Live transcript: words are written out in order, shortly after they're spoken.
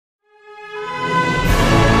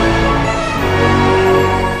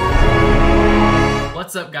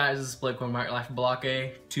guys, this is Blake with My Life Block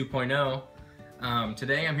A 2.0.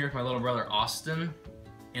 Today I'm here with my little brother Austin,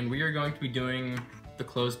 and we are going to be doing the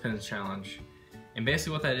clothespins challenge. And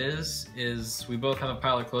basically what that is we both have a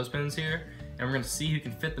pile of clothespins here, and we're going to see who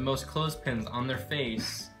can fit the most clothespins on their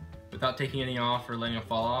face without taking any off or letting them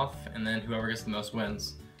fall off, and then whoever gets the most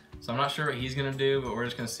wins. So I'm not sure what he's going to do, but we're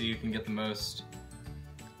just going to see who can get the most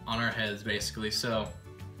on our heads basically. So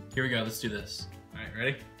here we go, let's do this. Alright,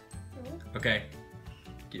 ready? Okay,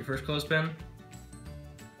 get your first clothespin.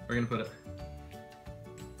 We're gonna put it.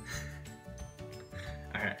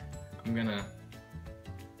 Alright, I'm gonna.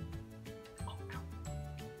 Oh, no.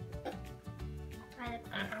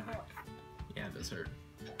 Yeah, it does hurt.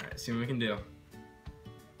 Alright, see what we can do.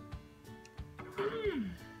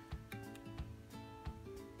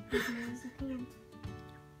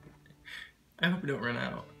 I hope we don't run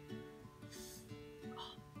out.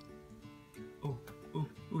 Oh, ooh,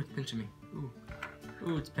 ooh, it's pinching me. Ooh,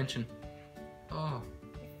 ooh, it's pinching. Oh.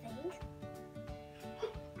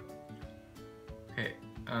 Okay,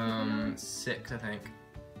 6, I think.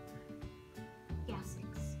 Yeah,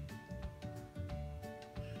 6.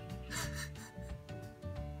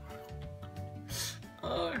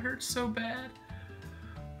 Oh, it hurts so bad.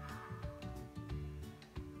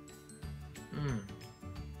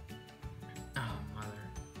 Oh, mother.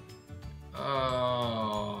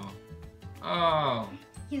 Oh. Oh.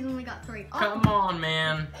 He's only got 3. Oh. Come on,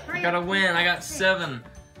 man. I gotta win. I got 7.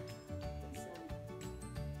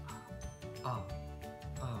 Oh.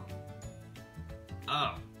 Oh.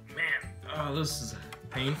 Oh, man. Oh, this is a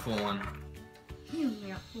painful one. He only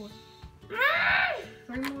got 4.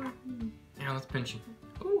 3 more. Yeah, let's pinch him.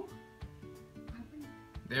 Ooh.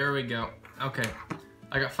 There we go. Okay.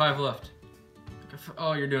 I got 5 left.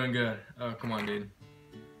 Oh, you're doing good. Oh, come on, dude.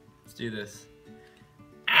 Let's do this.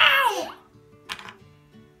 Ow!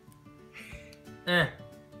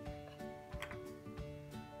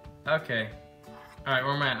 Okay. Alright,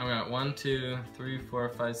 where am I at? I got 1, 2, 3, 4,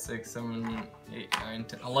 5, 6, 7, 8, 9,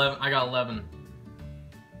 10, 11. I got 11.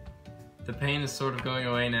 The pain is sort of going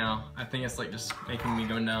away now. I think it's like just making me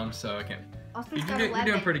go numb, so I can't. You're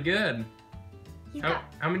doing pretty good. How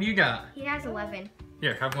many do you got? He has 11.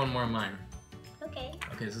 Here, have one more of mine. Okay.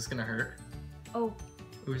 Okay, is this gonna hurt? Oh.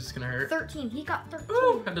 Ooh, is this gonna hurt? 13. He got 13.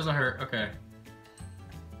 Ooh, that doesn't hurt. Okay.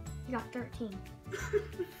 He got 13.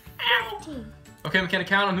 13. Okay, we can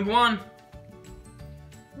count them. Who won?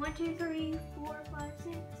 1, 2, 3, 4, 5,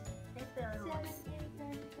 6, 7, 8,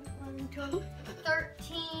 9, 10, 11, 12,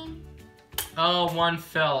 13. Oh, one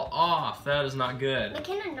fell off. That is not good.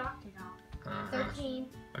 McKenna knocked it off. 13.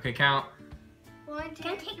 Okay, count. 1, 2,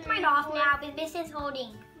 3, take mine off now, but this is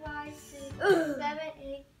holding. 5, 6, 7,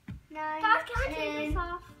 8, 9, Dad, can I take this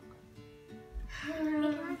off?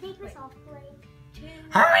 Can I take this off, Blake? 2,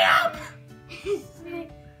 Hurry up! 6,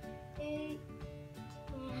 8, 10.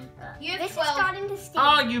 This is starting to sting.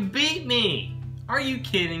 Oh, you beat me! Are you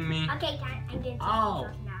kidding me? Okay, Dad, I'm getting Oh,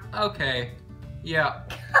 now. okay. Yeah.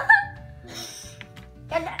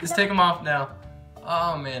 Just take them off now.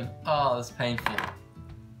 Oh, man. Oh, that's painful.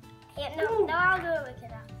 Yeah, no, I'll do it with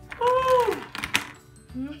it out. Oh,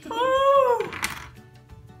 it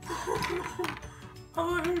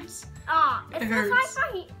hurts. Oh, it hurts.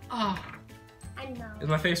 Like Oh. I know. Is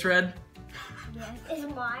my face red? Yes. Is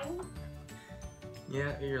mine?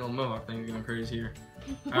 Yeah, your little mohawk thing is going crazy here.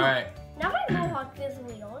 Alright. Now my mohawk is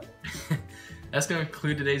weird. That's going to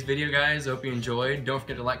conclude today's video, guys. Hope you enjoyed. Don't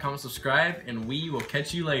forget to like, comment, subscribe, and we will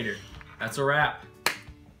catch you later. That's a wrap.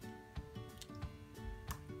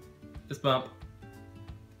 Fist bump.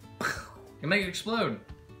 You make it explode.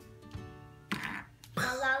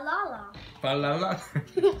 La la la la. La la la.